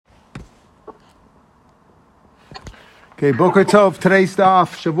Okay, Boker Tov, today's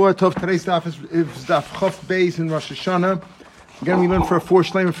daf, Shavua Tov, today's daf is daf Chof Beis in Rosh Hashanah. Again, we learn for a four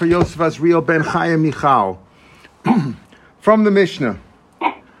shleimah for Yosef Azriel ben Chaya Michal. From the Mishnah.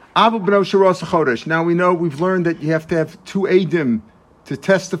 Abu b'no Sharos HaChodesh. Now we know, we've learned that you have to have two Eidim to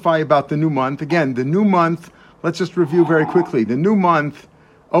testify about the new month. Again, the new month, let's just review very quickly. The new month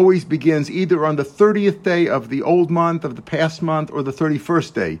always begins either on the 30th day of the old month, of the past month, or the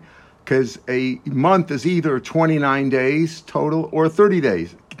 31st day. Because a month is either 29 days total or 30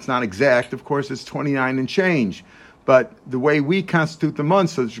 days. It's not exact, of course, it's 29 and change. But the way we constitute the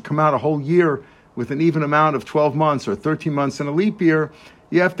months, so that you come out a whole year with an even amount of 12 months or 13 months in a leap year,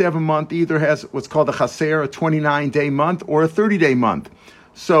 you have to have a month either has what's called a chaser, a 29-day month, or a 30-day month.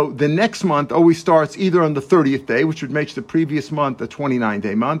 So the next month always starts either on the 30th day, which would make the previous month a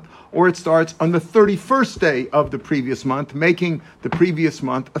 29-day month, or it starts on the 31st day of the previous month, making the previous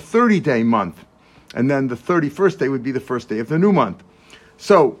month a 30-day month. And then the 31st day would be the first day of the new month.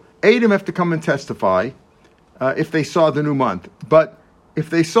 So Eidim have to come and testify if they saw the new month. But if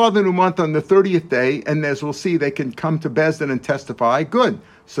they saw the new month on the 30th day, and as we'll see, they can come to Beis Din and testify, good.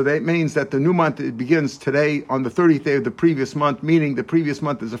 So that means that the new month it begins today on the 30th day of the previous month, meaning the previous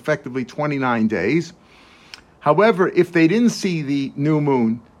month is effectively 29 days. However, if they didn't see the new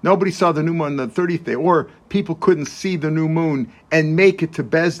moon, nobody saw the new moon on the 30th day, or people couldn't see the new moon and make it to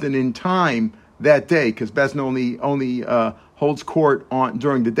Beis Din in time that day, because Beis Din only holds court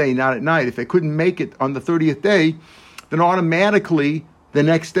during the day, not at night. If they couldn't make it on the 30th day, then automatically the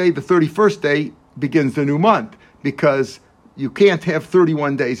next day, the 31st day, begins the new month, because you can't have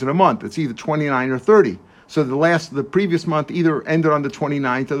 31 days in a month. It's either 29 or 30. So the previous month either ended on the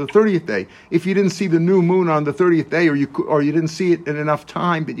 29th or the 30th day. If you didn't see the new moon on the 30th day, or you didn't see it in enough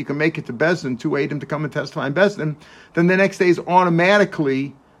time that you can make it to Beis Din, to aid him to come and testify in Beis Din, then the next day is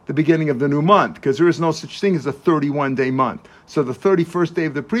automatically the beginning of the new month, because there is no such thing as a 31-day month. So the 31st day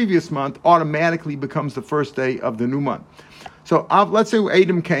of the previous month automatically becomes the first day of the new month. So let's say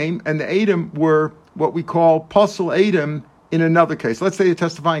Eidim came, and the Eidim were what we call Puzzle Eidim in another case. Let's say you're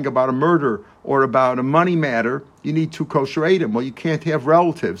testifying about a murder or about a money matter. You need two kosher Eidim. Well, you can't have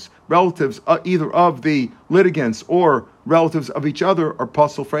relatives either of the litigants or relatives of each other are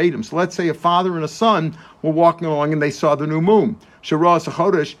puzzle for Eidim. So let's say a father and a son were walking along and they saw the new moon. Sharas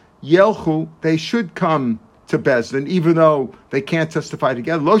HaChodesh, Yelchu, they should come to Beis Din, even though they can't testify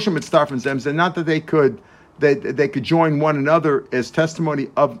together. Lo Shem Mitzdarfen Zem, not that they could join one another as testimony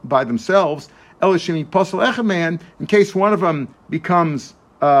by themselves. Elishimi Puzzle Echaman, in case one of them becomes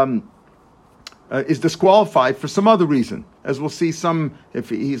is disqualified for some other reason, as we'll see, if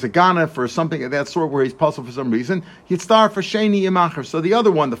he's a ganef or something of that sort where he's puzzled for some reason, he'd start for Sheni Yemacher. So the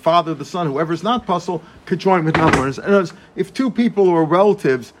other one, the father, the son, whoever's not puzzled, could join with numbers. And if two people or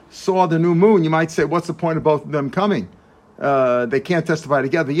relatives saw the new moon, you might say, what's the point of both of them coming? They can't testify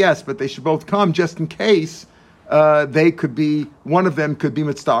together, yes, but they should both come just in case one of them could be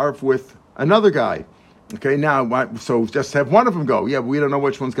mitzdarf with another guy. Okay, now, so just have one of them go. Yeah, but we don't know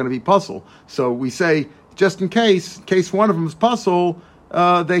which one's going to be puzzle. So we say, just in case one of them is puzzle,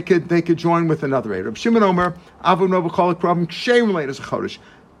 they could join with another Eidim. Shimon Omer, Avu Novu Cholek Problem, Kshem Eidos HaChodesh.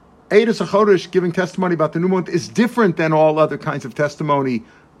 Eidos HaChodesh giving testimony about the new month is different than all other kinds of testimony,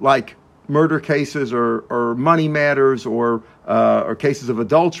 like murder cases or money matters or cases of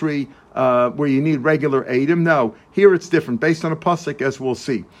adultery, where you need regular Eidim. No, here it's different, based on a pasuk, as we'll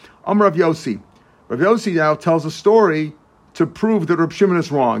see. Amar Rav Yossi. Rav Yossi now tells a story to prove that Rav Shimon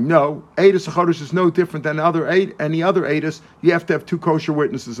is wrong. No, Eidos HaChodesh is no different than any other Eidos. You have to have two kosher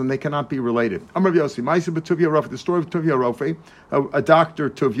witnesses, and they cannot be related. Amar Rav Yossi, Ma'aseh b'Tuvia Rofe, the story of Tuvia Rofe, a doctor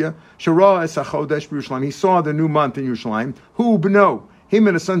Tuvia, Shara es HaChodesh b'Yerushalayim. He saw the new month in Yerushalayim. Hu b'no, him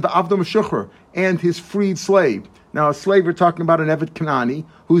and his son Avdom Meshucher, and his freed slave. Now, a slave, we're talking about an Evet Kanani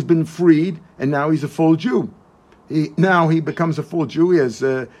who's been freed, and now he's a full Jew. Now he becomes a full Jew.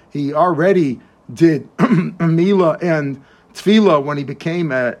 He already did Mila and Tefillah when he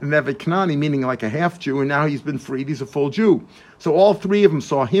became an Evet Kanani, meaning like a half Jew, and now he's been freed. He's a full Jew. So all three of them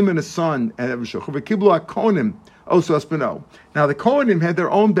saw him and his son at Kibla Kohanim. Also, Espino. Now the Kohanim had their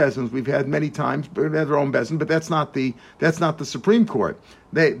own Beis Dins. We've had many times, but they had their own Beis Din, but that's not the Supreme Court.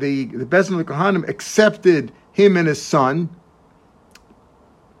 The Beis Din of the Kohanim accepted him and his son,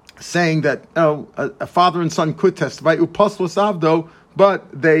 saying that a father and son could testify. Upaslos avdo but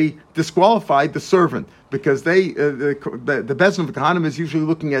they disqualified the servant because the Beis Din of the Kohanim is usually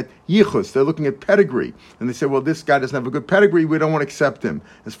looking at yichus. They're looking at pedigree, and they say, well, this guy doesn't have a good pedigree. We don't want to accept him.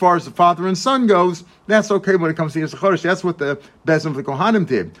 As far as the father and son goes, that's okay when it comes to Yisrael Chodesh. That's what the Beis Din of the Kohanim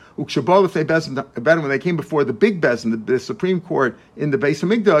did. When they came before the big Beis Din, the Supreme Court in the Beis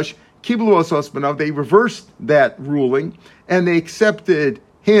Hamikdash, Kiblu Ososbanav, they reversed that ruling and they accepted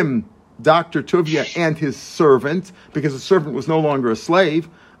him, Dr. Tuvia, and his servant, because the servant was no longer a slave.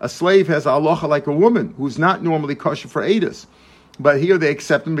 A slave has a halacha like a woman who's not normally kosher for edus. But here they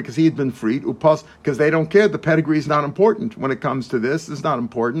accept him because he had been freed, because they don't care. The pedigree is not important when it comes to this. It's not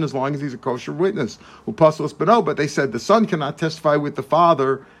important as long as he's a kosher witness. But they said the son cannot testify with the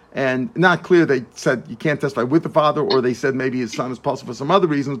father, and not clear they said you can't testify with the father, or they said maybe his son is possible for some other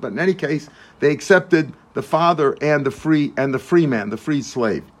reasons. But in any case, they accepted the father and the free man, the freed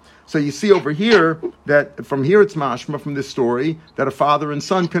slave. So you see over here that from here it's mashma from this story that a father and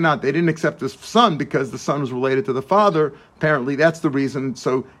son cannot. They didn't accept the son because the son was related to the father. Apparently that's the reason.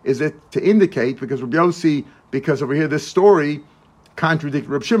 So is it to indicate, because Rabbi Yossi, because over here this story contradicted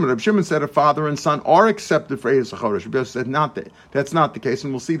Reb Shimon. Reb Shimon said a father and son are accepted for Eidos HaChodesh. Rabbi Yossi said not that. That's not the case,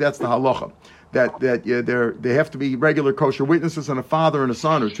 and we'll see that's the halacha. They have to be regular kosher witnesses, and a father and a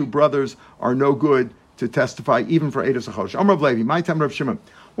son or two brothers are no good to testify even for Eidos HaChodesh. Amar Rav Levi, my time Reb Shimon.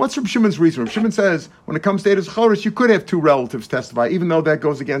 What's Reb Shimon's reason? Reb Shimon says when it comes to Eidos HaChodesh, you could have two relatives testify, even though that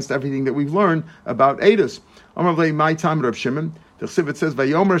goes against everything that we've learned about Eidos. Amar Rav Levi, my time Reb Shimon. The Chsivit says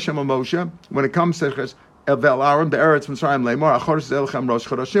Vayomer Hashem al Moshe. When it comes to Vel Aaron be'eretz Mitzrayim leimor Achodesh zelchem Rosh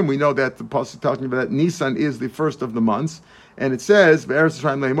Chodashim. We know that the pasuk talking about that Nisan is the first of the months, and it says be'eretz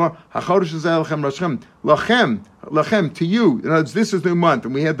Mitzrayim leimor Achodesh zelchem Roshchem lachem to you. In other words, this is the new month,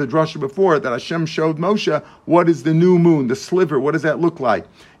 and we had the drasha before that Hashem showed Moshe what is the new moon, the sliver. What does that look like?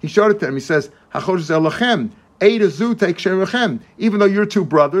 He showed it to him. He says Achodesh zelchem. Even though you're two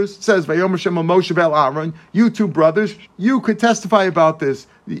brothers, it says Vayomer Hashem al Moshe vel Aaron, you two brothers, you could testify about this,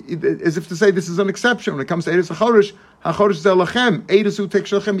 as if to say this is an exception when it comes to Eidos HaChodesh. HaChodesh zelachem, Eidos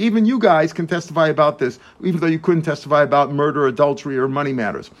u'tekshechem. Even you guys can testify about this, even though you couldn't testify about murder, adultery, or money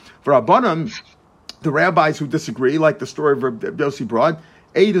matters. For Rabbanan, the rabbis who disagree, like the story of Rabbi Yossi brought,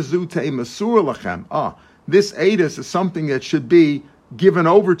 Eidos u'tei masur lachem. This Eidos is something that should be given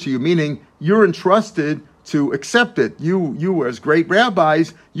over to you, meaning you're entrusted to accept it. You as great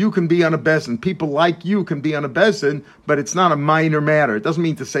rabbis, you can be on a Beis Din. People like you can be on a Beis Din, but it's not a minor matter. It doesn't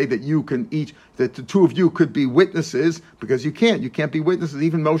mean to say that you can that the two of you could be witnesses, because you can't. You can't be witnesses.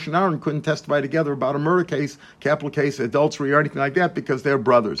 Even Moshe and Aaron couldn't testify together about a murder case, capital case, adultery, or anything like that, because they're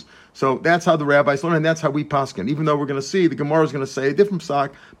brothers. So that's how the rabbis learn, and that's how we paskin. Even though we're going to see the Gemara is going to say a different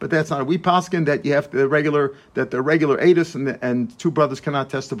psak, but that's not. We paskin that you have the regular Eidos and two brothers cannot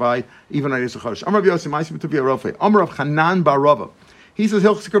testify even on Eidos HaChodesh. Amar Rav Yossi, Ma'aseh b'Tuvia Rofe. Amar Rav Chanan bar Rava. He says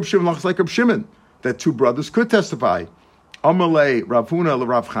Hilchos Reb Shimon, like Reb Shimon, that two brothers could testify. Amalei Rav Huna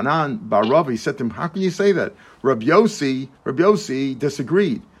Rav Chanan bar Rava. He said to him, how can you say that? Reb Yossi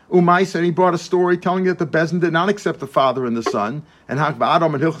disagreed. Umay said he brought a story telling that the Beis Din did not accept the father and the son, and how could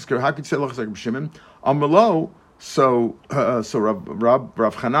you say like Reb Shimon? Amalo. So Rav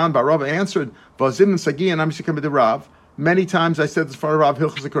Chanan bar Rava answered, Vazim Sagi and Amishikam de Rav. Many times I said this for Rav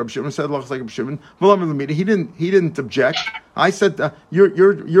Hilchos Reb Shimon, said like Reb Shimon. He didn't object. I said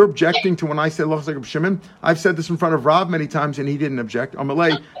you're objecting to when I said like Reb Shimon. I've said this in front of Rav many times and he didn't object.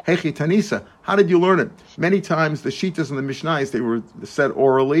 Amalei Hechi Tanisa. How did you learn it? Many times the Shitas and the Mishnayos, they were said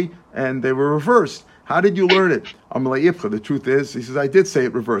orally and they were reversed. How did you learn it? Amalei Yipcha. The truth is, he says, I did say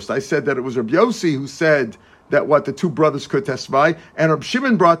it reversed. I said that it was Rabbi Yossi who said that the two brothers could testify, and Reb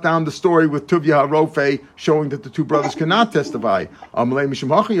Shimon brought down the story with Tuvia HaRofe showing that the two brothers cannot testify. That's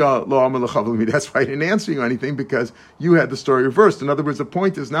why I didn't answer you anything, because you had the story reversed. In other words, the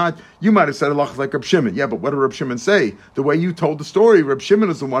point is not, you might have said Allah like Reb Shimon. Yeah, but what did Reb Shimon say? The way you told the story, Reb Shimon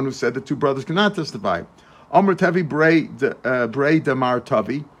is the one who said the two brothers cannot testify. Amr Tavi Brei Damar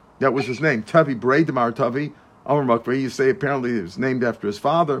Tavi, that was his name, Tavi Brei Damar Tavi. Amr Makbri, you say apparently it was named after his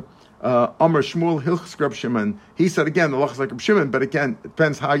father. Amr Shmuel Hilchos Reb Shimon. He said again, the lach is like Reb Shimon, but again, it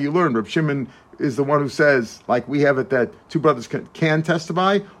depends how you learn. Reb Shimon is the one who says, like we have it, that two brothers can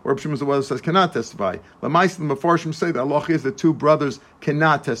testify, or Reb Shimon is the one who says cannot testify. Lamais and the Mefarshim say that Allah is that two brothers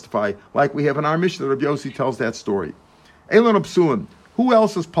cannot testify, like we have in our Mishnah. Reb Yossi tells that story. Elon Absulim. Who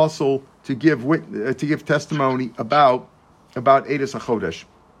else is puzzled to give testimony about Eidos HaChodesh?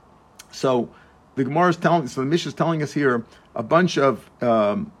 So the Gemara is telling, so the Mishnah is telling us here a bunch of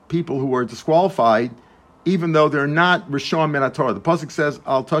people who are disqualified, even though they're not Rishon min HaTorah. The pasuk says,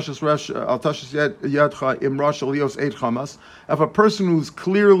 "Al tashas yadcha imrash alios eid chamas." If a person who's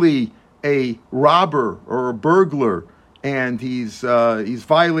clearly a robber or a burglar and he's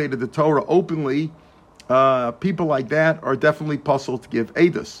violated the Torah openly, people like that are definitely puzzled to give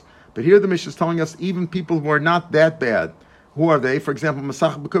edus. But here the Mishnah is telling us even people who are not that bad. Who are they? For example,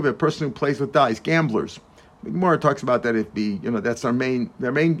 Masach B'Kuvia, a person who plays with dice, gamblers. The Gemara talks about that that's their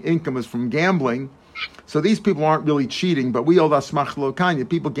main income is from gambling. So these people aren't really cheating, but we all asmach lo kanya.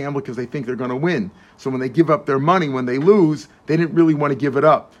 People gamble because they think they're going to win. So when they give up their money, when they lose, they didn't really want to give it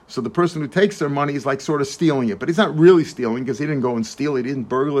up. So the person who takes their money is like sort of stealing it, but he's not really stealing because he didn't go and steal it. He didn't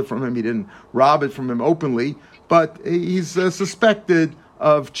burgle it from him. He didn't rob it from him openly, but he's suspected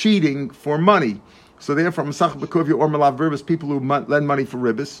of cheating for money. So therefore, Masach B'Kuvia or Malav Ribis, people who lend money for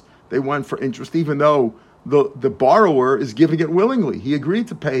ribis, they went for interest, even though the borrower is giving it willingly. He agreed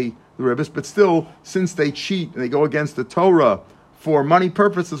to pay the ribis, but still, since they cheat and they go against the Torah for money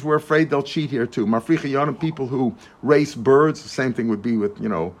purposes, we're afraid they'll cheat here too. Mafricha Yonim, people who race birds, the same thing would be with,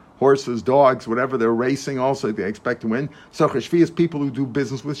 horses, dogs, whatever they're racing, also they expect to win. So Shvias, people who do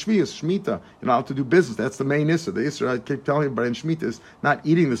business with Shvias, Shemitah, you're not allowed to do business. That's the main issue. The issue I keep telling everybody in Shemitah is not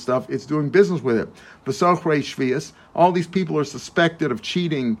eating the stuff, it's doing business with it. V'sochrei Shvias, all these people are suspected of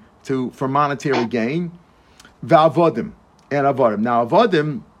cheating for monetary gain. V'avodim, and avodim. Now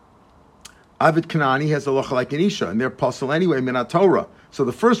avodim, Avid Kanani has a locha like an Isha, and they're puzzle anyway, Minat Torah. So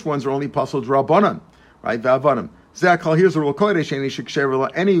the first ones are only puzzled Rabbanan, right? V'avodim. Zakal, here's a rule,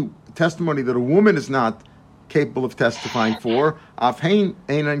 any testimony that a woman is not capable of testifying for, Afhain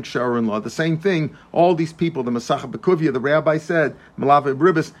Einan Ksharin law. The same thing, all these people, the Masach B'Kuvia, the rabbi said, Malav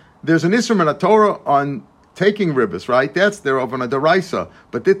Ribis, there's an Isra Minat Torah on taking ribis, right? That's they're of an Adaraisa.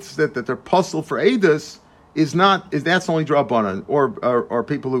 But this that they're puzzled for Edus, that's only Drabanan, or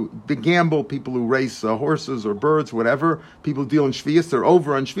people who gamble, people who race horses or birds, whatever. People deal in Shvius, they're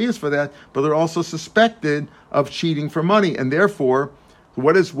over on Shvius for that, but they're also suspected of cheating for money, and therefore,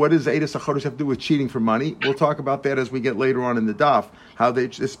 what does Edus HaChodesh have to do with cheating for money? We'll talk about that as we get later on in the daf, how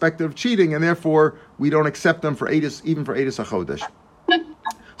they're suspected of cheating, and therefore we don't accept them for Edus, even for Edus HaChodesh.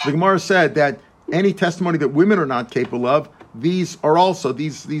 So the Gemara said that any testimony that women are not capable of, these are also,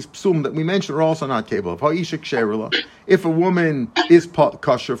 these psum that we mentioned are also not capable of. If a woman is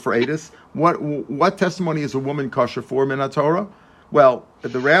kosher for edus, what testimony is a woman kosher for Minat Torah? Well,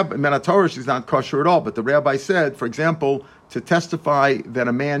 the rabbi, Minat Torah, she's not kosher at all, but the rabbi said, for example, to testify that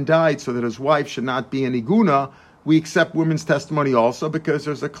a man died so that his wife should not be an iguna, we accept women's testimony also because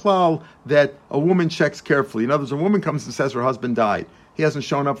there's a klal that a woman checks carefully. In other words, a woman comes and says her husband died. He hasn't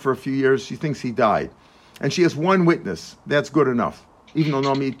shown up for a few years. She thinks he died. And she has one witness. That's good enough. Even though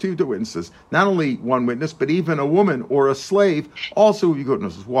no need two witnesses. Not only one witness, but even a woman or a slave also would be good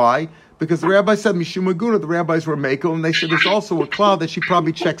witnesses. Why? Because the rabbi said, Mishum Aguna, the rabbis were makel, and they said there's also a cloud that she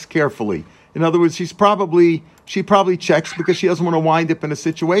probably checks carefully. In other words, she probably checks because she doesn't want to wind up in a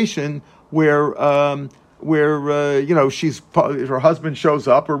situation where her husband shows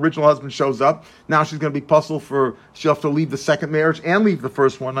up, her original husband shows up. Now she's going to be puzzled she'll have to leave the second marriage and leave the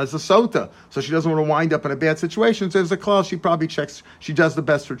first one as a sota. So she doesn't want to wind up in a bad situation. So there's a clause, she probably checks, she does the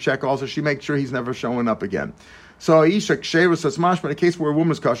best for check also. She makes sure he's never showing up again. So Aisha Kshera says, Mashma, in a case where a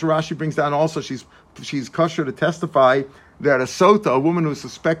woman is kosher, Rashi brings down also she's kosher to testify that a sota, a woman who's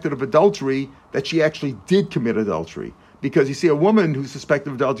suspected of adultery, that she actually did commit adultery. Because you see, a woman who's suspected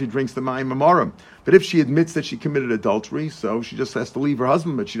of adultery drinks the mayim amarim. But if she admits that she committed adultery, so she just has to leave her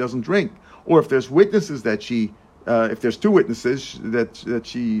husband, but she doesn't drink. Or if there's witnesses that if there's two witnesses that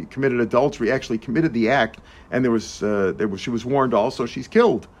she committed adultery, actually committed the act, and she was warned also, she's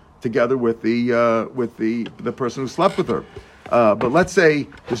killed together with the person who slept with her. But let's say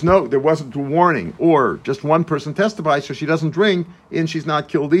there wasn't a warning, or just one person testifies, so she doesn't drink, and she's not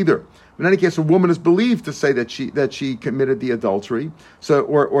killed either. In any case, a woman is believed to say that she committed the adultery,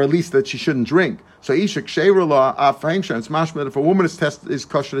 or at least that she shouldn't drink. So Ishak Sheirullah Afhaimshan, it's mashma, if a woman is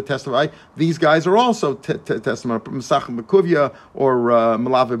kosher to testify, these guys are also testifying. Masach B'Kuvia or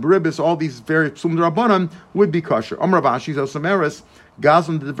Malav B'Ribis, all these various Psum D'Rabbanan would be kosher. Amar Rashi Zosameris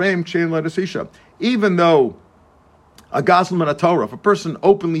Gazlan D'Devreim Kshein L'Desisha. Even though a gazlan Minat Torah, if a person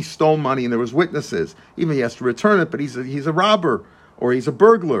openly stole money and there was witnesses, even he has to return it, but he's a robber or he's a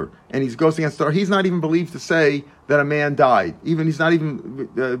burglar and he goes against Torah, he's not even believed to say that a man died. Even he's not even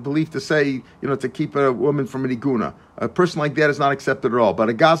believed to say, to keep a woman from an iguna. A person like that is not accepted at all. But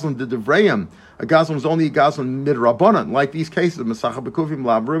a gazlan D'Devreim, a gazlan was only a gazlan midrabanan, like these cases, Masach B'Kuvim,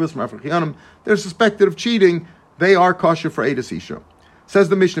 Lav Ribis, Mafrechianim, they're suspected of cheating. They are kosher for Edus Isha. Says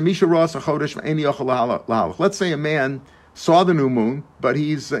the Mishnah, Misha Ras HaChodesh V'Eini Yochel Lahalach. Let's say a man saw the new moon, but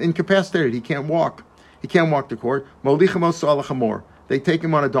he's incapacitated. He can't walk. He can't walk to court. Molichem Salach Hamor. They take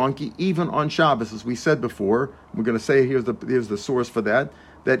him on a donkey, even on Shabbos, as we said before. We're going to say here's the source for that.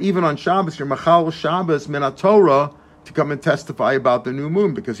 That even on Shabbos, your Machal Shabbos Minat Torah to come and testify about the new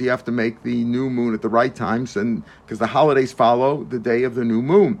moon, because you have to make the new moon at the right times, and because the holidays follow the day of the new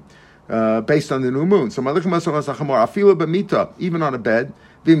moon, based on the new moon. So even on a bed,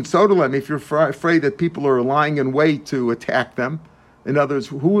 if you're afraid that people are lying in wait to attack them. In other words,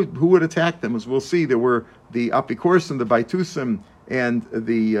 who would attack them? As we'll see, there were the Apikorsim, the Baitusim, and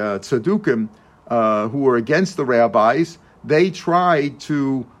the Tzedukim, who were against the rabbis. They tried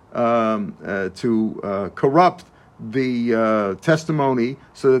to corrupt the testimony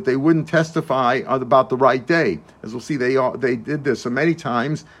so that they wouldn't testify about the right day. As we'll see, they did this. So many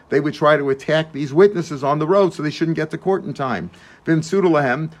times they would try to attack these witnesses on the road so they shouldn't get to court in time. Even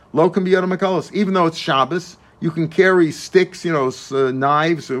though it's Shabbos, you can carry sticks,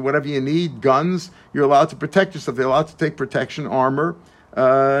 knives, or whatever you need, guns. You're allowed to protect yourself. They're allowed to take protection, armor,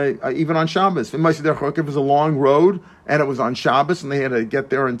 even on Shabbos. If it was a long road and it was on Shabbos and they had to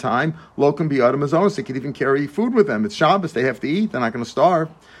get there in time, lo can be adam azonos. They could even carry food with them. It's Shabbos. They have to eat. They're not going to starve.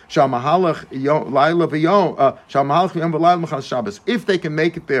 If they can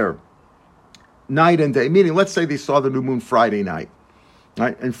make it there night and day, meaning let's say they saw the new moon Friday night,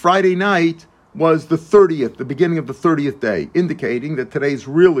 right? And Friday night was the 30th, the beginning of the 30th day, indicating that today's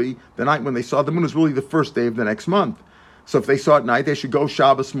really, the night when they saw the moon is really the first day of the next month. So if they saw it at night, they should go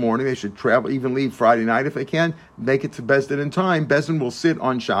Shabbos morning, they should travel, even leave Friday night if they can, make it to Beis Din in time. Beis Din will sit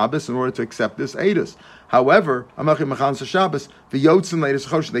on Shabbos in order to accept this Eidos. However, they go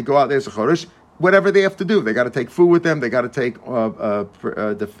out there's a Chodesh, whatever they have to do. They got to take food with them, they got to take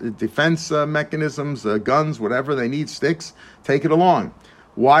defense mechanisms, guns, whatever they need, sticks, take it along.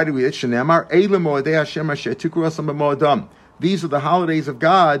 Why do we? These are the holidays of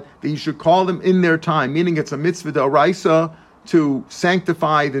God that you should call them in their time, meaning it's a mitzvah d'oraisa to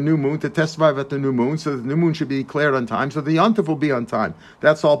sanctify the new moon, to testify about the new moon, so that the new moon should be declared on time, so the yontif will be on time.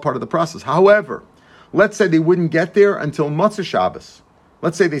 That's all part of the process. However, let's say they wouldn't get there until Motzei Shabbos.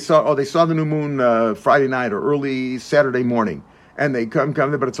 Let's say they saw the new moon Friday night or early Saturday morning, and they come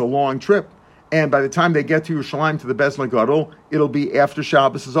there, but it's a long trip. And by the time they get to Yerushalayim, to the Beis Din Gadol, it'll be after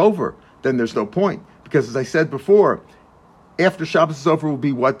Shabbos is over. Then there's no point. Because as I said before, after Shabbos is over will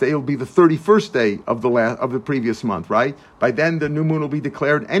be what day? It'll be the 31st day of the previous month, right? By then, the new moon will be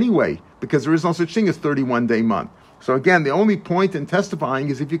declared anyway, because there is no such thing as 31-day month. So again, the only point in testifying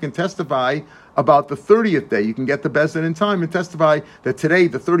is if you can testify about the 30th day. You can get to Beis Din in time and testify that today,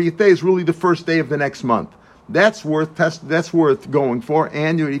 the 30th day, is really the first day of the next month. That's worth going for,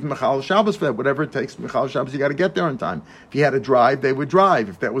 and you would even Mechal Shabbos for that. Whatever it takes, Mechal Shabbos, you got to get there on time. If you had to drive, they would drive.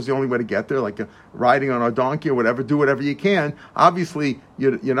 If that was the only way to get there, like riding on a donkey or whatever, do whatever you can. Obviously,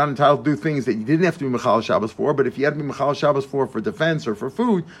 you're not entitled to do things that you didn't have to be Mechal Shabbos for, but if you had to be Mechal Shabbos for defense or for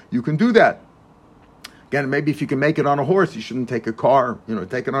food, you can do that. Again, maybe if you can make it on a horse, you shouldn't take a car,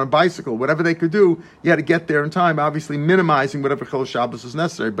 take it on a bicycle, whatever they could do, you had to get there in time, obviously minimizing whatever Chol Shabbos is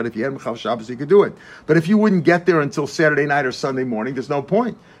necessary. But if you had Chol Shabbos, you could do it. But if you wouldn't get there until Saturday night or Sunday morning, there's no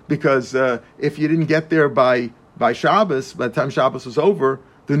point. Because if you didn't get there by Shabbos, by the time Shabbos was over,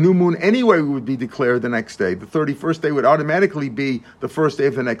 the new moon anyway would be declared the next day. The 31st day would automatically be the first day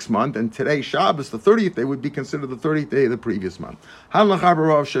of the next month, and today, Shabbos, the 30th day, would be considered the 30th day of the previous month.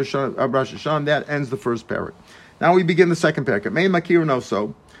 That ends the first parak. Now we begin the second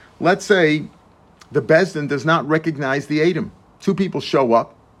parak. Let's say the Beis Din does not recognize the Edom. Two people show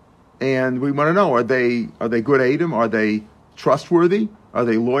up, and we want to know, are they good Edom? Are they trustworthy? Are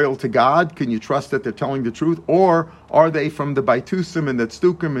they loyal to God? Can you trust that they're telling the truth? Or are they from the Baitusim and the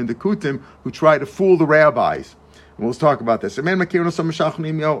Tzdukim and the Kutim who try to fool the rabbis? And we'll talk about this. If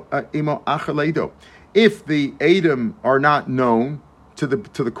the Edom are not known to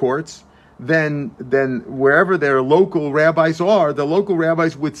the courts, then wherever their local rabbis are, the local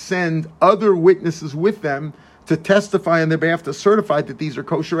rabbis would send other witnesses with them to testify on their behalf to certify that these are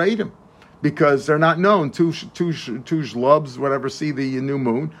kosher Edom. Because they're not known. Two shlubs, whatever, see the new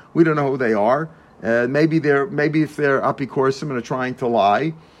moon. We don't know who they are. Maybe if they're apikorsim and are trying to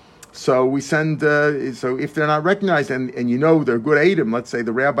lie. So we send. So if they're not recognized and they're good Edom, let's say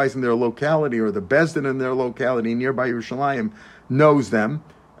the rabbis in their locality or the Beis Din in their locality nearby Yerushalayim knows them,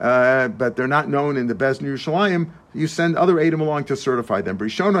 but they're not known in the Beis Din Yerushalayim. You send other Edom along to certify them.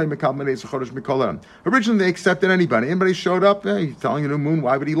 Originally, they accepted anybody. Anybody showed up, he's telling the new moon,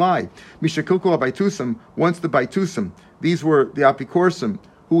 why would he lie? Once the Baitusim, these were the Apikorsim,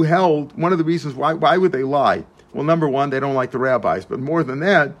 who held, one of the reasons why would they lie? Well, number one, they don't like the rabbis. But more than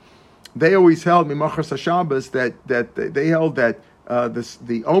that, they always held, Mimachar Shabbos, that they held that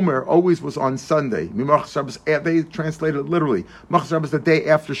the Omer always was on Sunday. Mimachar Shabbos, they translated it literally. Machar Shabbos, the day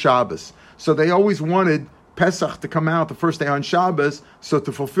after Shabbos. So they always wanted Pesach to come out the first day on Shabbos, so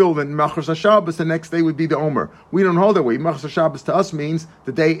to fulfill the Machras Shabbos, the next day would be the Omer. We don't hold that way. Machras Shabbos to us means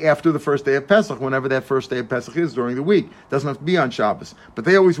the day after the first day of Pesach, whenever that first day of Pesach is during the week. It doesn't have to be on Shabbos. But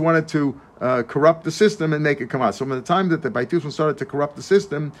they always wanted to corrupt the system and make it come out. So from the time that the Baitusman started to corrupt the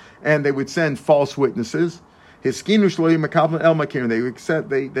system, and they would send false witnesses, his skinush lo yimakav el makir,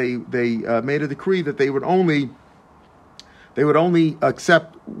 they made a decree that they would only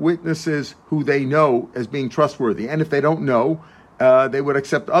accept witnesses who they know as being trustworthy. And if they don't know, they would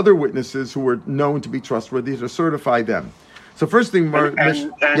accept other witnesses who were known to be trustworthy to certify them. So first thing,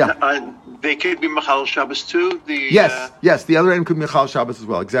 they could be Machal Shabbos too? Yes, the other end could be Machal Shabbos as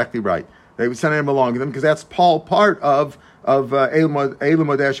well, exactly right. They would send him along with them because that's part of Eilu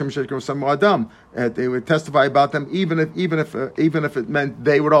Modeh Hashem Shekar Sam Adam. They would testify about them even if it meant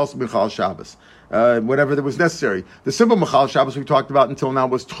they would also be Machal Shabbos. Whatever that was necessary. The simple Machal Shabbos we talked about until now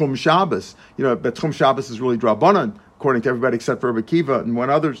was Tchum Shabbos. But Tchum Shabbos is really Drabanan, according to everybody except for Rabbi Kiva and one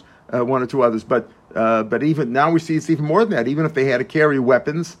or two others. But even now we see it's even more than that. Even if they had to carry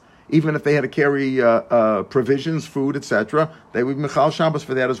weapons, even if they had to carry provisions, food, etc., they would be Machal Shabbos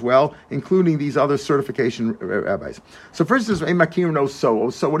for that as well, including these other certification rabbis. So first is Ein Makir no so.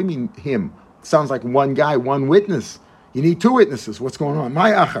 So what do you mean him? It sounds like one guy, one witness. You need two witnesses. What's going on?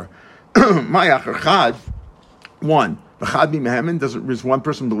 My Acher. My Acher Chad, one. The Chad Mehemen, does one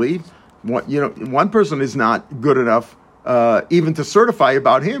person believe? One person is not good enough even to certify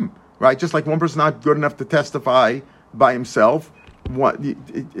about him, right? Just like one person not good enough to testify by himself.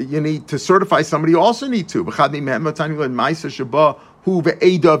 You need to certify somebody. You also need two.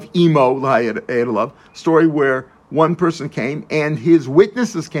 Story where one person came and his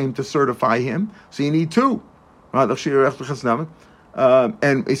witnesses came to certify him. So you need two. And he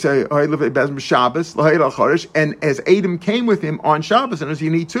say, and as Adam came with him on Shabbos, and as you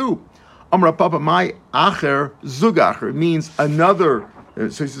need two. Amar Papa, my acher zugacher means another.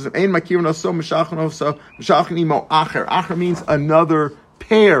 So he says, Ein makir no so mishachan no so mishachan imo acher. Acher means another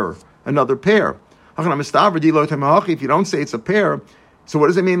pair. If you don't say it's a pair, so what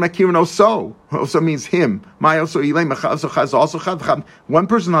does it mean? Makir no so. Also means him. My also also one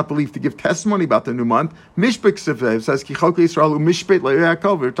person not believed to give testimony about the new month. Mishpik says Kichok Yisrael Mishpit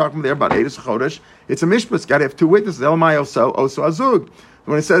Le'Yaakov. We're talking there about Eidus Chodesh. It's a mishpit. It's got to have two witnesses. El my also azug.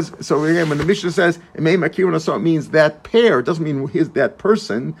 When it says, so again, when the Mishnah says, it means that pair, it doesn't mean that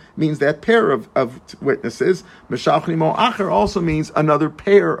person, it means that pair of witnesses. Meshachnim Acher also means another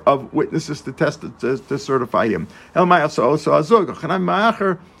pair of witnesses to certify him. El Ma'aso Azug, Chanam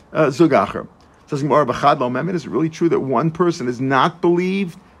Ma'acher Zugacher. Says Gemara B'chad Lo Memet, is it really true that one person is not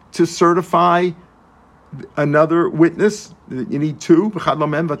believed to certify another witness? You need two. B'chad Lo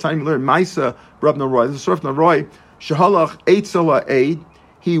Memet, Vatayim you learn Maisa Rav Naroi. This is Rav Naroi. Shahalach Eitzala Eid.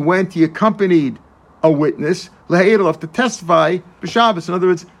 He accompanied a witness, Le'edelav, to testify b'Shabbos. In other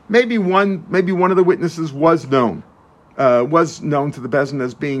words, maybe one of the witnesses was known to the Bezdin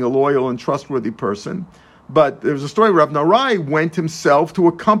as being a loyal and trustworthy person. But there was a story where Rav Narai went himself to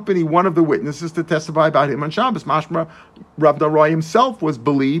accompany one of the witnesses to testify about him on Shabbos. Mashma, Rav Narai himself was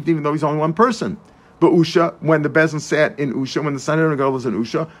believed, even though he's only one person. But Usha, when the Bezdin sat in Usha, when the Sanhedrin girl was in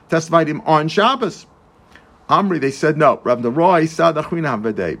Usha, testified him on Shabbos. Amri, they said no. Rav Narai Rav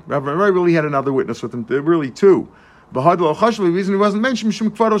Narai really had another witness with him. There were really two. The reason he wasn't mentioned,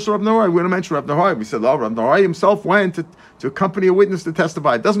 Rav Narai. We didn't mention Rav Narai. We said, Rav Narai himself went to accompany a witness to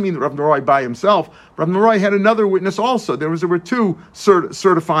testify. It doesn't mean that Rav Narai by himself. Rav Narai had another witness also. There were two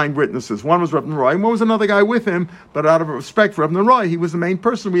certifying witnesses. One was Rav Narai, and one was another guy with him. But out of respect for Rav Narai, he was the main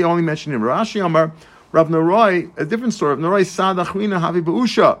person. We only mentioned him. Rashi Amar, Rav Narai, a different story. Rav Narai Sadachwina Havi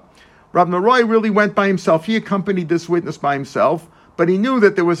Ba'usha. Rav Narai really went by himself. He accompanied this witness by himself, but he knew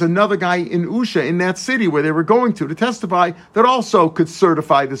that there was another guy in Usha, in that city where they were going to testify, that also could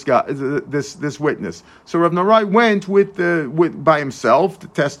certify this guy, this witness. So Rav Narai went by himself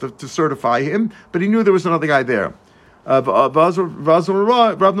to certify him, but he knew there was another guy there. Rav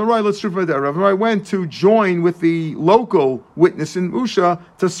Narai, let's prove that. Rav Narai went to join with the local witness in Usha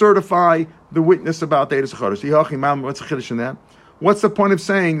to certify the witness about the Eidus Chodesh. What's the chiddush in that? What's the point of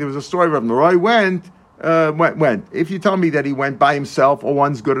saying there was a story Rav Narai went? If you tell me that he went by himself or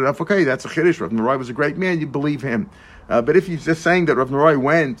one's good enough, okay, that's a chiddush. Rav Narai was a great man, you believe him. But if you're just saying that Rav Narai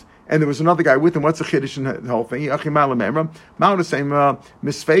went and there was another guy with him, what's the chiddush in the whole thing? Mount the same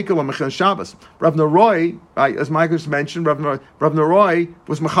misfakel or mechal Shabbos. Rav Narai, as Michael just mentioned, Rav Narai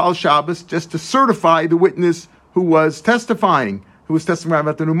was mechal Shabbos just to certify the witness who was testifying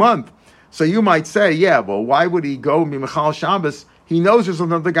about the new month. So you might say, why would he go and be mechal Shabbos? He knows there's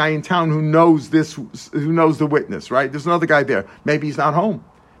another guy in town who knows the witness, right? There's another guy there. Maybe he's not home.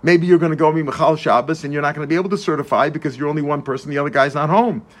 Maybe you're going to go be Mechal Shabbos and you're not going to be able to certify because you're only one person, the other guy's not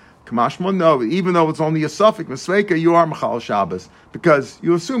home. Kamashma, no, even though it's only a suffix, Mesveka, you are Mechal Shabbos because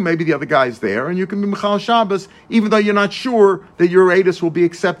you assume maybe the other guy's there and you can be Mechal Shabbos even though you're not sure that your Eidus will be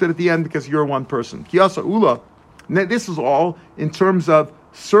accepted at the end because you're one person. Kiyasa Ula, this is all in terms of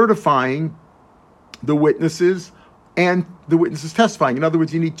certifying the witnesses and the witnesses testifying. In other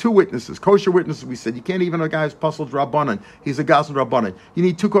words, you need two witnesses, kosher witnesses. We said you can't even a guy who's puzzled Rabbanan. He's a Gazel Rabbanan. You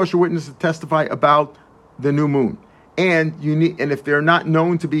need two kosher witnesses to testify about the new moon, and if they're not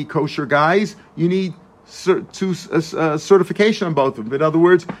known to be kosher guys, you need certification on both of them. In other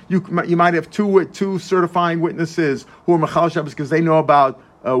words, you might have two certifying witnesses who are Mechal Shabbos because they know about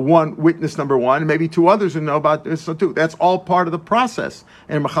one witness number one, and maybe two others who know about this two. That's all part of the process,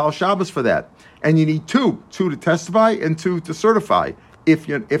 and Mechal Shabbos for that. And you need two to testify and two to certify if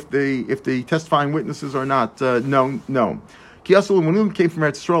the testifying witnesses are not known. Kiyasul, when he came from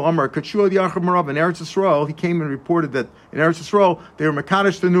Eretz Yisrael, Amar Kachua Yachab Marav in Eretz Yisrael, he came and reported that in Eretz Yisrael they were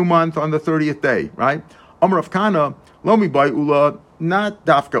Mekadosh the new month on the 30th day, right? Amar of Kana, Lomi by Ula, not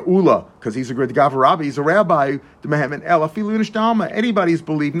Dafka Ula, because he's a great Gav Rabbi, he's a rabbi, the Mehemen El Afilu Nishdalma. Anybody's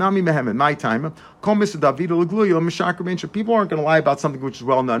believed, Nami Mehemen, my time. Kol Misa David Lagluyo, Mishakar Bensha. People aren't going to lie about something which is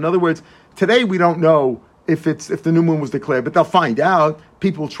well known. In other words, today we don't know if the new moon was declared, but they'll find out.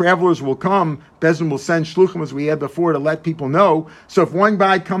 Travelers will come. Bezin will send shluchim as we had before to let people know. So if one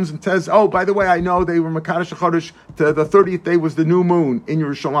guy comes and says, "Oh, by the way, I know they were Mekadosh HaChodesh to the 30th day was the new moon in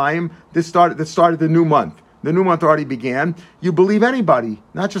Yerushalayim. That started the new month. The new month already began." You believe anybody,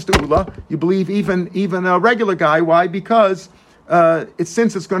 not just the Ula. You believe even a regular guy. Why? Because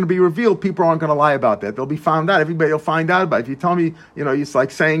since it's going to be revealed, people aren't going to lie about that. They'll be found out. Everybody will find out about it. If you tell me, it's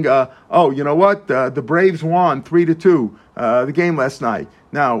like saying, "Oh, you know what? The Braves won 3-2 the game last night."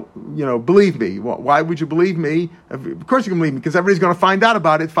 Now, believe me. Why would you believe me? Of course you can believe me because everybody's going to find out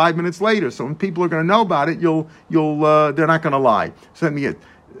about it 5 minutes later. So when people are going to know about it, they're not going to lie. So let me get.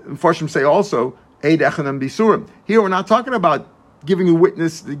 Unfortunately, say also. Here we're not talking about giving a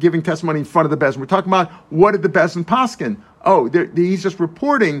witness, giving testimony in front of the Bezdin. We're talking about what did the Bezdin paskin? Oh, he's just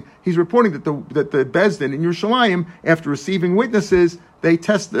reporting. He's reporting that the Bezdin in Yerushalayim, after receiving witnesses, they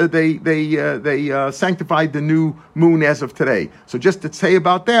sanctified the new moon as of today. So just to say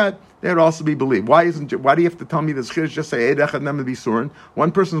about that, that would also be believed. Why do you have to tell me this? Just say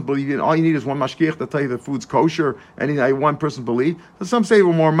one person's believing. All you need is one mashgiach to tell you the food's kosher, and one person believe. So some say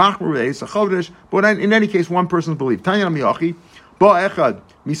we're more machmer, but in any case, one person's believe. Tanya miyachi, ba echad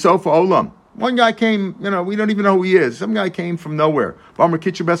misofa olam. One guy came, we don't even know who he is. Some guy came from nowhere. And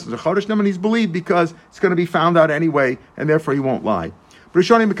he's believed because it's going to be found out anyway, and therefore he won't lie.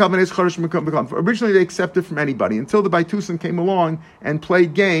 Originally, they accepted from anybody until the Baitusin came along and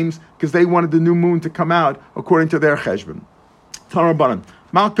played games because they wanted the new moon to come out according to their cheshbon. So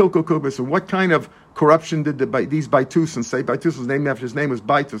what kind of corruption did these Baitusin say? Baitusin was named after his name was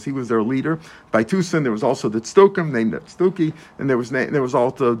Baitus. He was their leader. Baitusin. There was also the Tztukim named Tztuki, and there was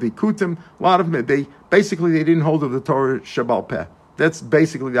also the Kutim. A lot of them. They didn't hold of the Torah Shabbal Peh. That's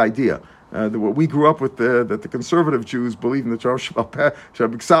basically the idea. What we grew up with, that the conservative Jews believe in the Torah Shabbal Peh,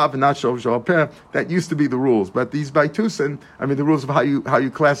 Shabbal and not Shabbal Peh. That used to be the rules. But these Baitusin, the rules of how you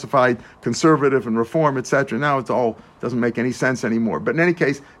classified conservative and reform, etc. Now it's all doesn't make any sense anymore. But in any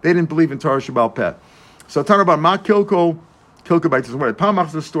case, they didn't believe in Torah Shabbal Peh. So talking about Ma Kilkol Baitus. What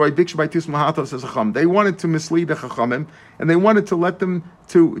Pamach's the story? Biksh Baitus Mahatos says Chacham. They wanted to mislead the Chachamim, and they wanted to let them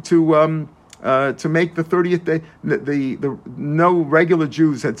to make the 30th day. The no regular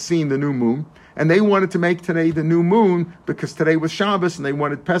Jews had seen the new moon, and they wanted to make today the new moon because today was Shabbos, and they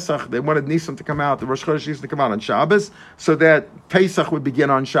wanted Pesach. They wanted Nisan to come out, the Rosh Chodesh Nisan to come out on Shabbos, so that Pesach would begin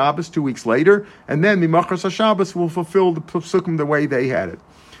on Shabbos 2 weeks later, and then Mimachras HaShabbos will fulfill the Pesukim the way they had it.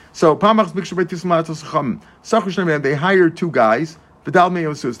 So they hired two guys.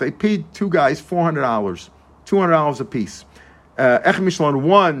 They paid two guys $400 a piece.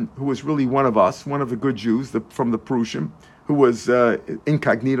 One who was really one of us, one of the good Jews from the Prushim, who was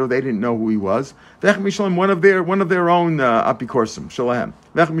incognito. They didn't know who he was. One of their own apikorsim,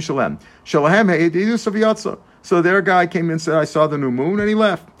 Shalahem. So their guy came in and said, "I saw the new moon," and he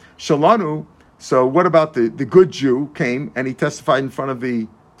left. Shalanu. So what about the good Jew came and he testified in front of the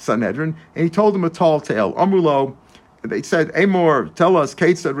Sanhedrin, and he told them a tall tale. Amrulo, they said, Amor, tell us,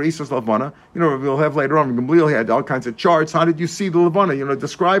 Kate said, Reisas Lavana. We'll have later on, Gamliel had all kinds of charts. How did you see the Lavana?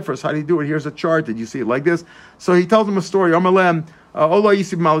 Describe for us, how do you do it? Here's a chart. Did you see it like this? So he tells them a story. Amalem, Ola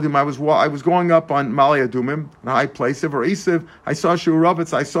Yisib Maladim, I was going up on Malay Adumim, a high place. I saw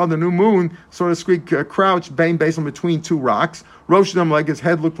Shuravitz, I saw the new moon, so to speak, crouched, based on between two rocks. Rosh Dam, like his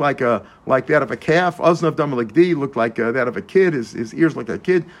head looked like that of a calf. Oznav Dam Legdi looked like that of a kid. His ears looked like a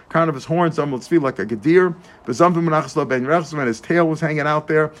kid. Crown of his horns, Dam Letzvi, like a gadir. Bezamvim Menachas Lo Ben Rechzim, and his tail was hanging out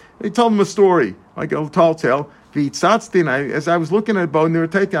there. And he told him a story, like a tall tale. As I was looking at Bo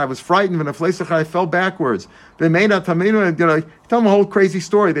Nirtati, I was frightened. I fell backwards. They may not tell them a whole crazy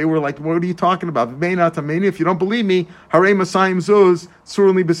story. They were like, "What are you talking about?" If you don't believe me, Harei Masayim Zuz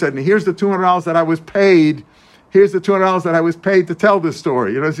Surli Besedni. Here's the $200 that I was paid. Here's the $200 that I was paid to tell this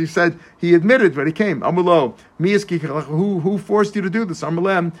story. As he said, he admitted when he came. Amulo, who forced you to do this?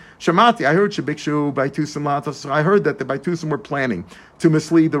 Amalem, Shamati, I heard Shabikshu Baitusim Latos. I heard that the Baitusim were planning to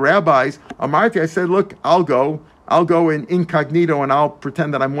mislead the rabbis. Amarti, I said, look, I'll go in incognito and I'll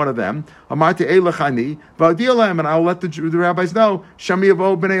pretend that I'm one of them. Amarti Elachani, Vadialem, and I'll let the rabbis know, Shami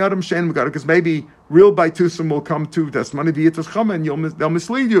Avo B'nei Adam Shen Megara, because maybe real Baitusim will come to Testimony V'yitas Chama and they'll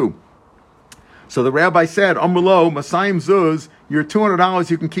mislead you. So the rabbi said, Amrulo, Masayim Zuz, your $200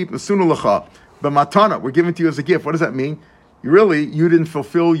 you can keep Nasuna Lacha. But Matana, we're giving to you as a gift. What does that mean? You didn't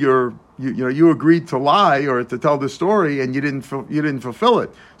fulfill you agreed to lie or to tell the story and you didn't fulfill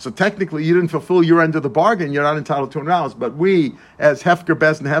it. So technically you didn't fulfill your end of the bargain. You're not entitled to $200. But we, as Hefker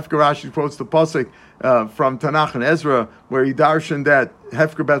Bezin, Hefker Rashi quotes the pasuk from Tanakh and Ezra, where he darshan that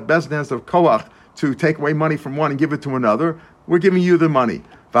Hefker Bezin has the koach to take away money from one and give it to another. We're giving you the money.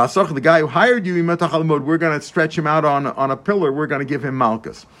 The guy who hired you, we're going to stretch him out on a pillar. We're going to give him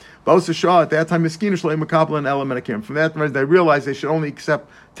malchus. At that time, from that they realized they should only accept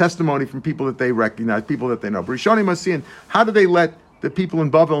testimony from people that they recognize, people that they know. How do they let the people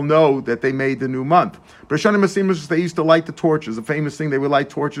in Bavel know that they made the new month? They used to light the torches. A famous thing, they would light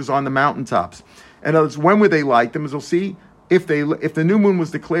torches on the mountaintops. And when would they light them? As we'll see, if the new moon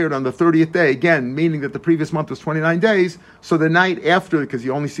was declared on the 30th day, again, meaning that the previous month was 29 days, so the night after, because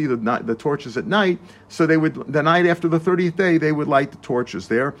you only see the torches at night, so the night after the 30th day, they would light the torches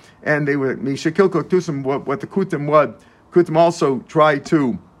there, and they would, what the Kutim also tried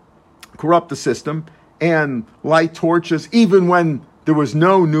to corrupt the system and light torches even when there was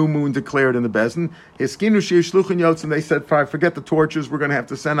no new moon declared in the Bezin. And they said, forget the torches, we're going to have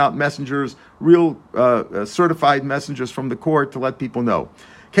to send out messengers, real certified messengers from the court to let people know.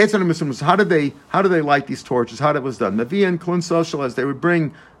 How did they light these torches? How that was done? Navi and Klun Social, as they would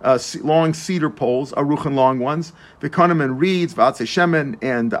bring long cedar poles, aruchan long ones, v'kanim and reeds, v'atzei shemen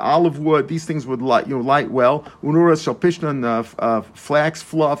and olive wood. These things would light well. Unuras shalpishnan, flax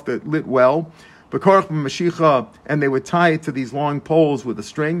fluff that lit well. And they would tie it to these long poles with a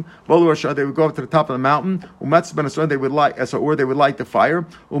string. They would go up to the top of the mountain. They would light, or they would light the fire.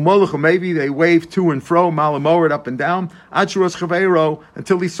 Maybe they waved to and fro, malamored up and down, until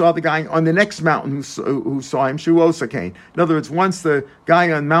he saw the guy on the next mountain who saw him. In other words, once the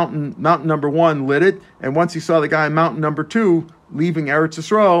guy on mountain number 1 lit it, and once he saw the guy on mountain number 2 leaving Eretz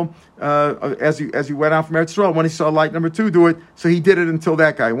Yisrael, as you went out from Eretz Yisrael, when he saw light number 2 do it, so he did it until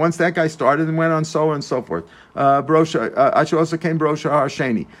that guy. Once that guy started and went on, so on and so forth. Also came Brosha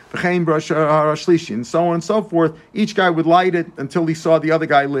Harasheni, V'chein Brosha Harashlishi, and so on and so forth. Each guy would light it until he saw the other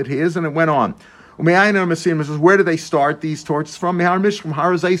guy lit his, and it went on. Where do they start these torches from? From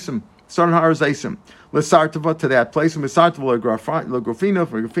Har Zaysim. Start in Har Zaysim. L'sartava to that place, and L'sartava l'grafina,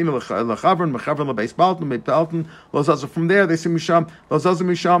 l'chavron, l'chavron l'beis balton, l'beis balton, from there they say Misham,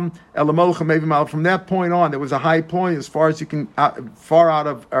 Misham, elamolcha maybe mal. From that point on, there was a high point as far as you can, far out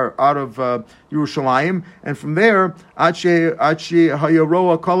of Yerushalayim, and from there, Achi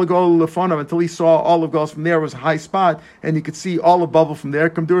Hayaroa Kolagol Lefonav, until he saw all of Gauls. From there was a high spot, and you could see all of Bavel from there.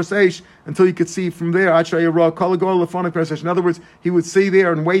 Kamduras Eish, until you could see from there, Achi Hayaroa Kolagol Lefonav. In other words, he would stay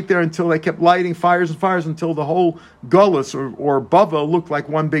there and wait there until they kept lighting fires and fires until the whole Gullus or Bavel looked like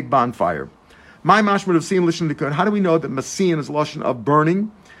one big bonfire. My mashmud of seeing lishon likun. How do we know that Masian is lashon of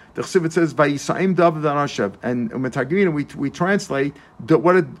burning? The Chassidut says Vayisaim David and Ashev, and Metagimina we translate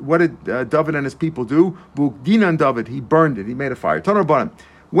what did David and his people do? Bugdinan David, he burned it, he made a fire. Tanar Baran.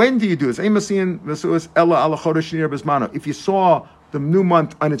 When do you do this? If you saw the new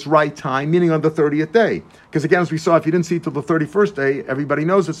month on its right time, meaning on the 30th day, because again, as we saw, if you didn't see it till the 31st day, everybody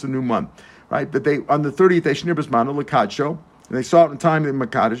knows it's a new month, right? But they on the 30th day Shnir Bismano Lakadsho, and they saw it in time in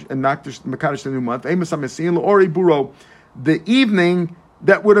Makadish and Makadish the new month. The evening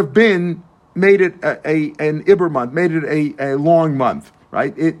that would have been made it an Iber month, made it a long month,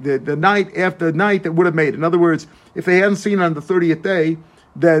 right? The night after the night that would have made it. In other words, if they hadn't seen it on the 30th day,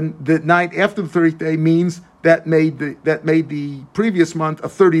 then the night after the 30th day means that made the previous month a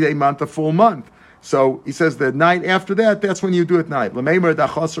 30-day month, a full month. So he says the night after that, that's when you do it night. You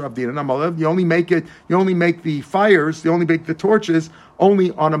only make the fires, you only make the torches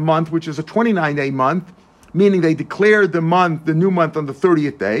only on a month, which is a 29-day month, meaning they declared the new month on the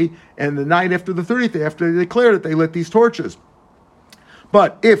 30th day, and the night after the 30th day, after they declared it, they lit these torches.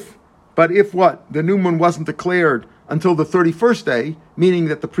 But if what? The new moon wasn't declared until the 31st day, meaning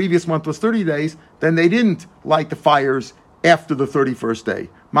that the previous month was 30 days, then they didn't light the fires after the 31st day.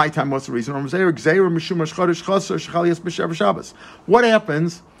 My time, what's the reason? What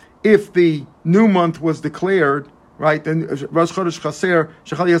happens if the new month was declared, right? Then Rosh Chodesh Chaser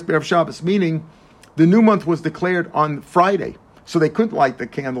Shechal Yes B'Erev Shabbos, meaning the new month was declared on Friday, so they couldn't light the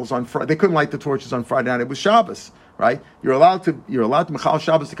candles on Friday. They couldn't light the torches on Friday night. It was Shabbos, right? You're allowed to Michal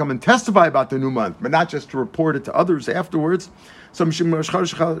Shabbos to come and testify about the new month, but not just to report it to others afterwards. So in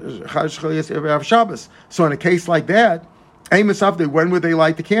a case like that, when would they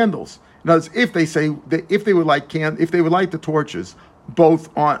light the candles? In other words, if they would light the torches both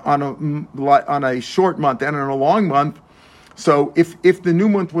on a short month and on a long month. So if the new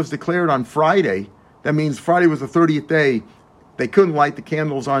month was declared on Friday, that means Friday was the 30th day. They couldn't light the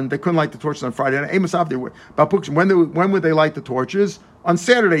torches on Friday. When would they light the torches? On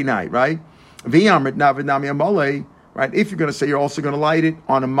Saturday night, right? Right? If you're going to say you're also going to light it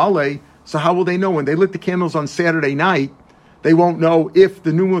on a Malay, so how will they know? When they lit the candles on Saturday night, they won't know if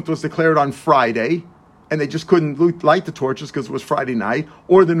the new month was declared on Friday, and they just couldn't light the torches because it was Friday night,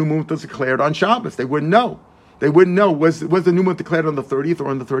 or the new moon was declared on Shabbos. They wouldn't know. Was the new moon declared on the 30th or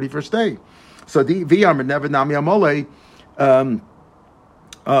on the 31st day? So the V'yamr never nami amole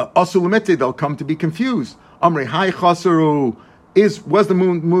asulamete, they'll come to be confused. Amri hai chasaru, was the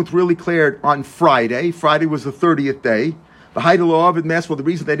moon really cleared on Friday? Friday was the 30th day. The Haidalo of it mass. Well, the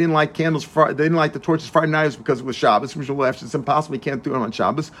reason they didn't light candles, they didn't light the torches Friday night is because it was Shabbos. It's impossible. You can't do it on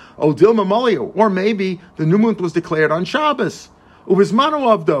Shabbos. Oh, Dilma Malio, or maybe the new moon was declared on Shabbos.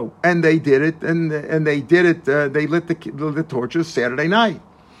 Uvismano though, and they did it, and they did it. They lit the torches Saturday night.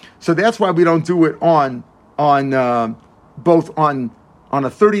 So that's why we don't do it on both on a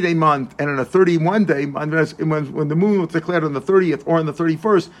 30-day month and on a 31-day month. When the moon was declared on the 30th or on the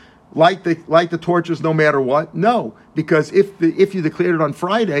 31st. Light the torches no matter what? No, because if you declared it on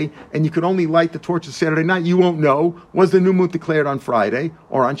Friday and you could only light the torches Saturday night, you won't know, was the new moon declared on Friday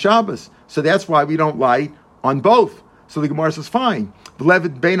or on Shabbos. So that's why we don't light on both. So the Gemara says, fine.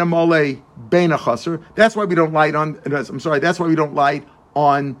 Levet beina mole beina chaser. That's why we don't light on. That's why we don't light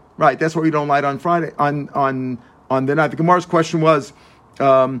on. Right. That's why we don't light on Friday on the night. The Gemara's question was.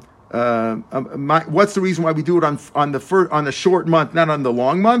 What's the reason why we do it on the short month, not on the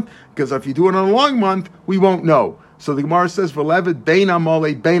long month? Because if you do it on a long month, we won't know. So the Gemara says, "V'levet beina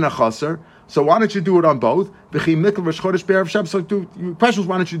mole beina chaser." So why don't you do it on both? So the question is,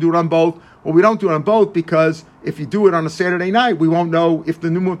 why don't you do it on both? Well, we don't do it on both because if you do it on a Saturday night, we won't know if the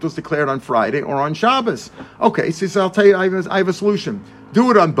new moon was declared on Friday or on Shabbos. Okay, so I'll tell you, I have a solution.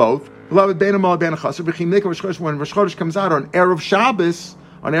 Do it on both. When Rosh Chodesh comes out on Erev Shabbos.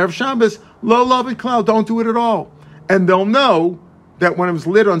 On Erev Shabbos, low loved cloud, don't do it at all. And they'll know that when it was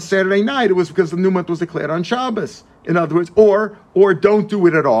lit on Saturday night, it was because the new month was declared on Shabbos. In other words, or don't do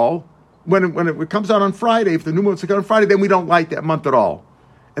it at all. When it comes out on Friday, if the new month was declared on Friday, then we don't light that month at all.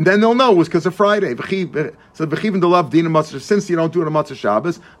 And then they'll know it was because of Friday. So since you don't do it on Matzah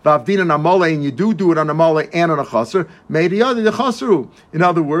Shabbos, and you do it on a Mole and on a Chaser, in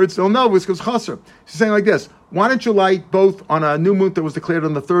other words, they'll know it was because Chaser. She's saying like this, why don't you light both on a new moon that was declared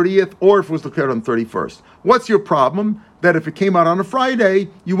on the 30th or if it was declared on the 31st? What's your problem? That if it came out on a Friday,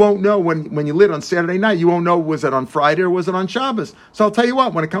 you won't know when you lit on Saturday night, you won't know was it on Friday or was it on Shabbos. So I'll tell you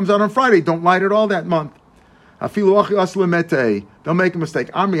what, when it comes out on Friday, don't light it all that month. They'll make a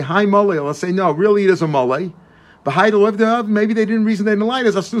mistake. Amri high mole. They'll say no. Really, it is a mole. But maybe they didn't reason they didn't light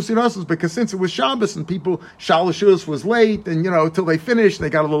as asnusirasus because since it was Shabbos and people Shalashudis was late and until they finished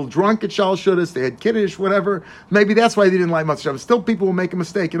they got a little drunk at Shalashudis, they had kiddush, whatever. Maybe that's why they didn't light much Shabbos. Still, people will make a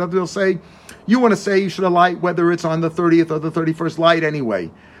mistake. They'll say, you want to say you should have light whether it's on the 30th or the 31st, light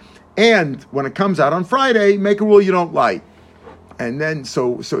anyway. And when it comes out on Friday, make a rule you don't light. And then,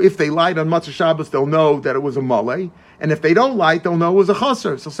 so if they light on Matzah Shabbos, they'll know that it was a mole. And if they don't light, they'll know it was a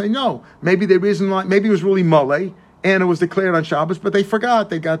chaser. So say no. Maybe maybe it was really mole, and it was declared on Shabbos, but they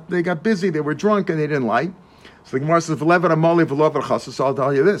forgot. They got busy. They were drunk, and they didn't light. So the Gemara says, "V'levet a mole, v'levet a chaser." So I'll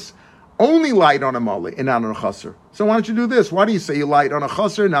tell you this: only light on a mole and not on a chaser. So why don't you do this? Why do you say you light on a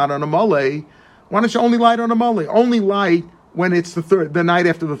chaser, not on a mole? Why don't you only light on a mole? Only light when it's the night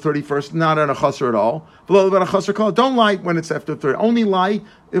after the 31st, not on a chaser at all. Don't light when it's after the 30th. Only light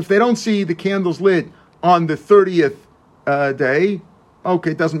if they don't see the candles lit on the 30th day,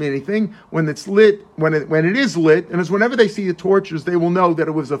 Okay, it doesn't mean anything. When it's lit, when it is lit, and it's whenever they see the torches, they will know that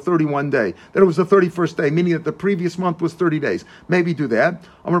it was a 31 day, that it was the 31st day, meaning that the previous month was 30 days. Maybe do that.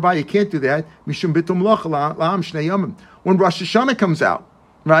 Amar Abaye, you can't do that. Mishum bitul melacha la'am shnei yomim. When Rosh Hashanah comes out,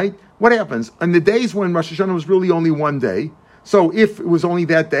 right? What happens? On the days when Rosh Hashanah was really only one day, so if it was only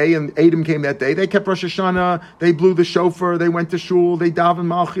that day and Adam came that day, they kept Rosh Hashanah, they blew the shofar, they went to shul, they davened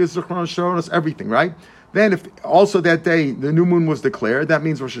Malchus, Zechron Shonos, everything, right? Then if also that day the new moon was declared, that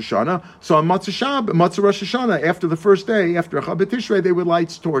means Rosh Hashanah. So on Matzah Rosh Hashanah, after the first day, after Chab Tishrei, they would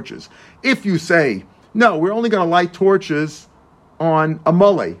light torches. If you say, no, we're only going to light torches on a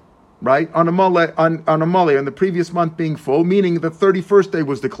Mole, right? On a Mole, on the previous month being full, meaning the 31st day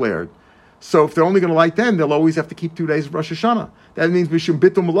was declared. So if they're only going to light then, they'll always have to keep 2 days of Rosh Hashanah. That means Mishum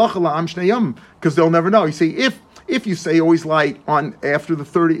Bitul Melacha La'am Shnei Yom, because they'll never know. You see, if you say always light on after the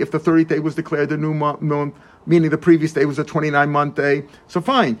 30, if the 30th day was declared the new moon, meaning the previous day was a 29-month day, so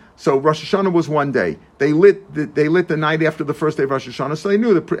fine. So Rosh Hashanah was one day. They lit the night after the first day of Rosh Hashanah, so they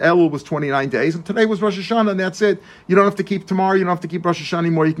knew that Elul was 29 days, and today was Rosh Hashanah, and that's it. You don't have to keep tomorrow, you don't have to keep Rosh Hashanah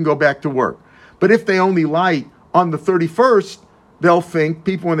anymore, you can go back to work. But if they only light on the 31st, they'll think,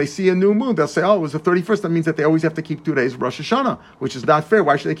 people, when they see a new moon, they'll say, oh, it was the 31st. That means that they always have to keep 2 days of Rosh Hashanah, which is not fair.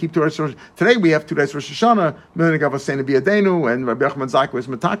 Why should they keep 2 days of Rosh Hashanah? Today we have 2 days of Rosh Hashanah, and Rabbi Yochanan Zakkai was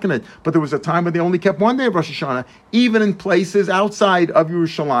matakenet. But there was a time when they only kept 1 day of Rosh Hashanah, even in places outside of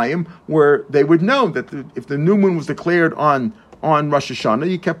Yerushalayim, where they would know that if the new moon was declared on Rosh Hashanah,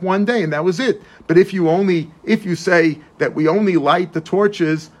 you kept 1 day, and that was it. But if you say that we only light the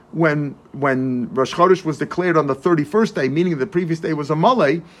torches when Rosh Chodesh was declared on the 31st day, meaning the previous day was a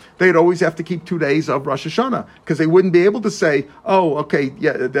Malay, they'd always have to keep 2 days of Rosh Hashanah, because they wouldn't be able to say, oh, okay,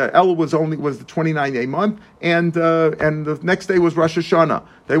 yeah, the El was the 29-day month, and the next day was Rosh Hashanah.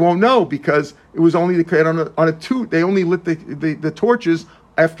 They won't know, because it was only declared on a two. They only lit the torches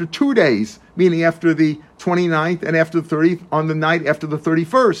after 2 days, meaning after the 29th and after the 30th, on the night after the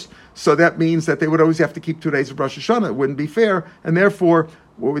 31st. So that means that they would always have to keep 2 days of Rosh Hashanah. It wouldn't be fair, and therefore,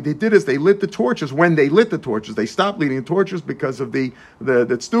 what they did is they lit the torches. When they lit the torches, they stopped lighting the torches because of the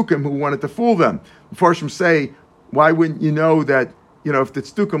tzdukim who wanted to fool them. The Farshim say, why wouldn't you know that, if the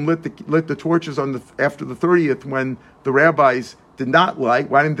tzdukim lit the torches after the 30th when the rabbis did not light,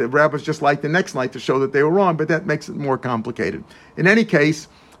 why didn't the rabbis just light the next night to show that they were wrong? But that makes it more complicated. In any case,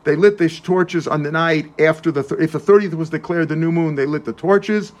 they lit the torches on the night after if the 30th was declared the new moon, they lit the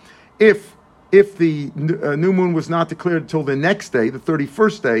torches. If the new moon was not declared until the next day, the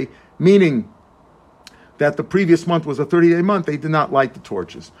 31st day, meaning that the previous month was a 30-day month, they did not light the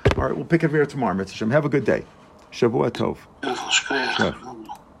torches. All right, we'll pick it here tomorrow, Mitzvah Shem. Have a good day. Shavua Tov.